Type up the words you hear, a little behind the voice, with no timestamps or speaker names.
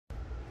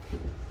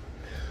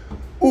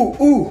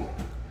Ooh.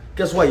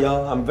 Guess what,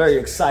 y'all? I'm very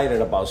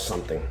excited about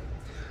something.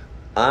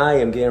 I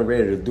am getting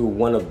ready to do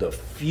one of the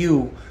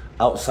few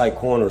outside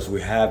corners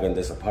we have in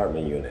this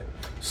apartment unit.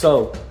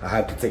 So I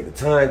have to take the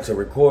time to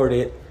record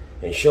it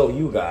and show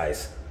you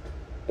guys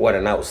what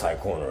an outside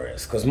corner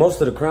is. Because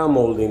most of the crown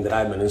molding that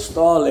I've been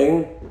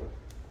installing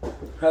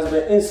has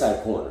been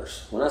inside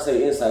corners. When I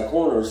say inside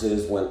corners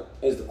is when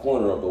it's the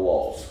corner of the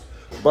walls.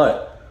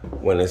 But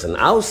when it's an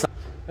outside,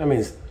 that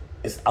means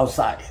it's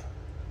outside.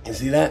 You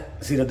see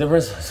that? See the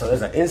difference? So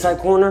there's an inside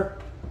corner,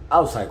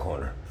 outside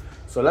corner.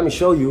 So let me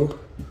show you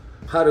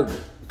how to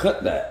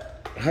cut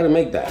that, how to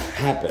make that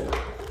happen.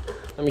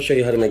 Let me show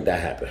you how to make that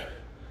happen.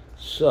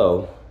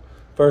 So,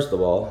 first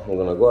of all, I'm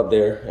gonna go up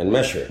there and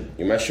measure it.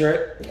 You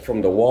measure it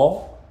from the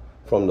wall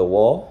to,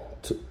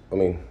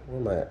 where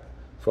am I at?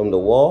 From the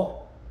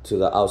wall to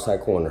the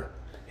outside corner.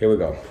 Here we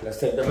go. Let's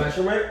take the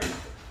measurement.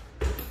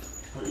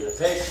 Put your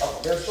tape up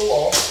against the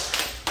wall.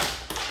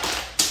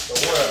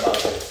 Don't worry about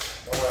this.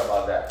 Don't worry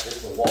about that.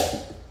 It's the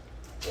wall.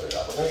 Put it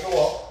up against the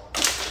wall.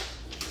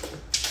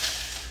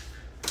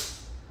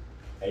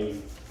 And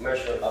you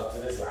measure it up to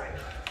this line.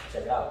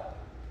 Check it out.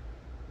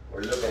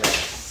 We're looking at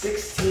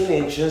 16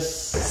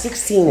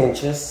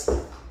 inches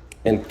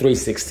and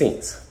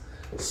 3/16.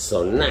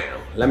 So now,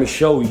 let me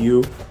show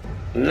you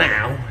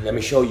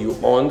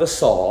on the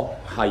saw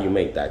how you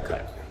make that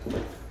cut.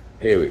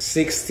 Here we go.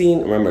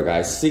 16, remember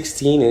guys,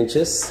 16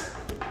 inches.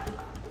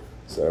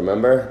 So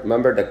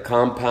remember the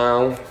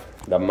compound,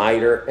 the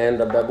miter and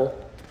the bevel?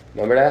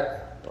 Remember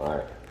that? All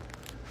right.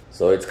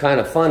 So it's kind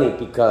of funny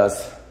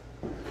because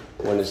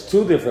when it's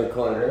two different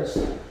corners,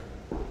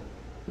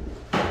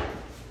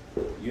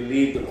 you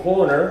leave the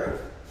corner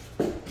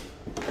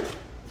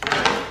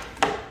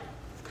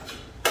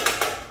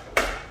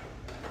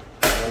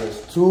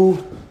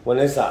when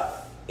it's an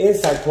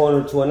inside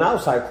corner to an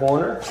outside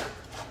corner,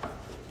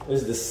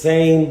 it's the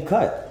same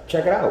cut.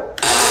 Check it out.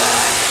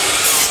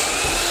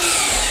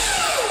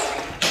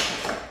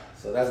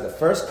 So that's the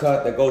first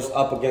cut that goes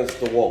up against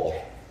the wall.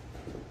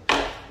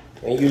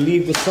 And you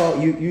leave the saw,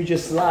 you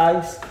just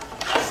slide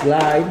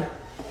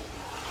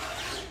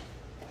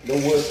the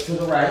wood to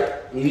the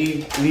right,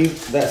 leave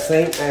that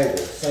same angle,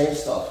 same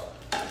stuff.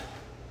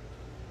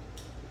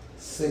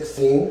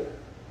 16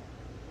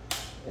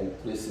 and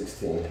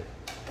 3/16.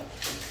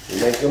 You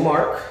make your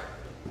mark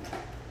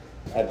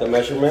at the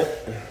measurement.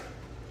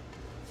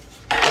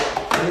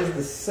 It's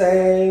the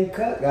same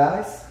cut,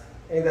 guys.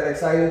 Ain't that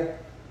exciting?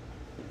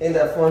 Ain't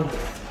that fun?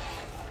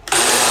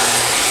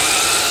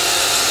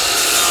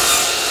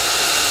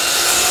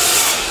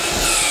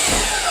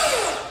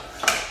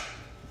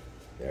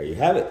 There you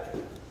have it.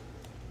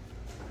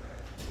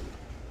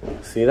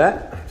 See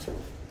that?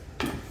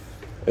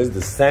 It's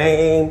the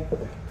same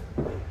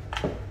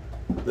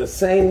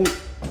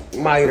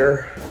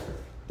miter,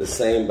 the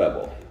same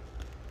bevel.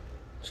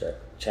 Check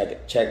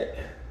it.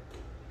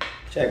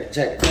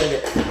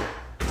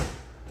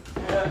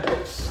 Yeah,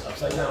 oops,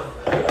 upside down.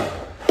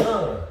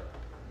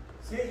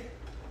 See?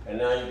 And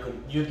now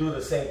you do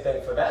the same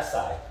thing for that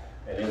side,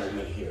 and it will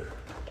be here.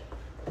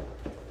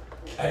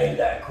 Ain't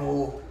that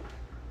cool?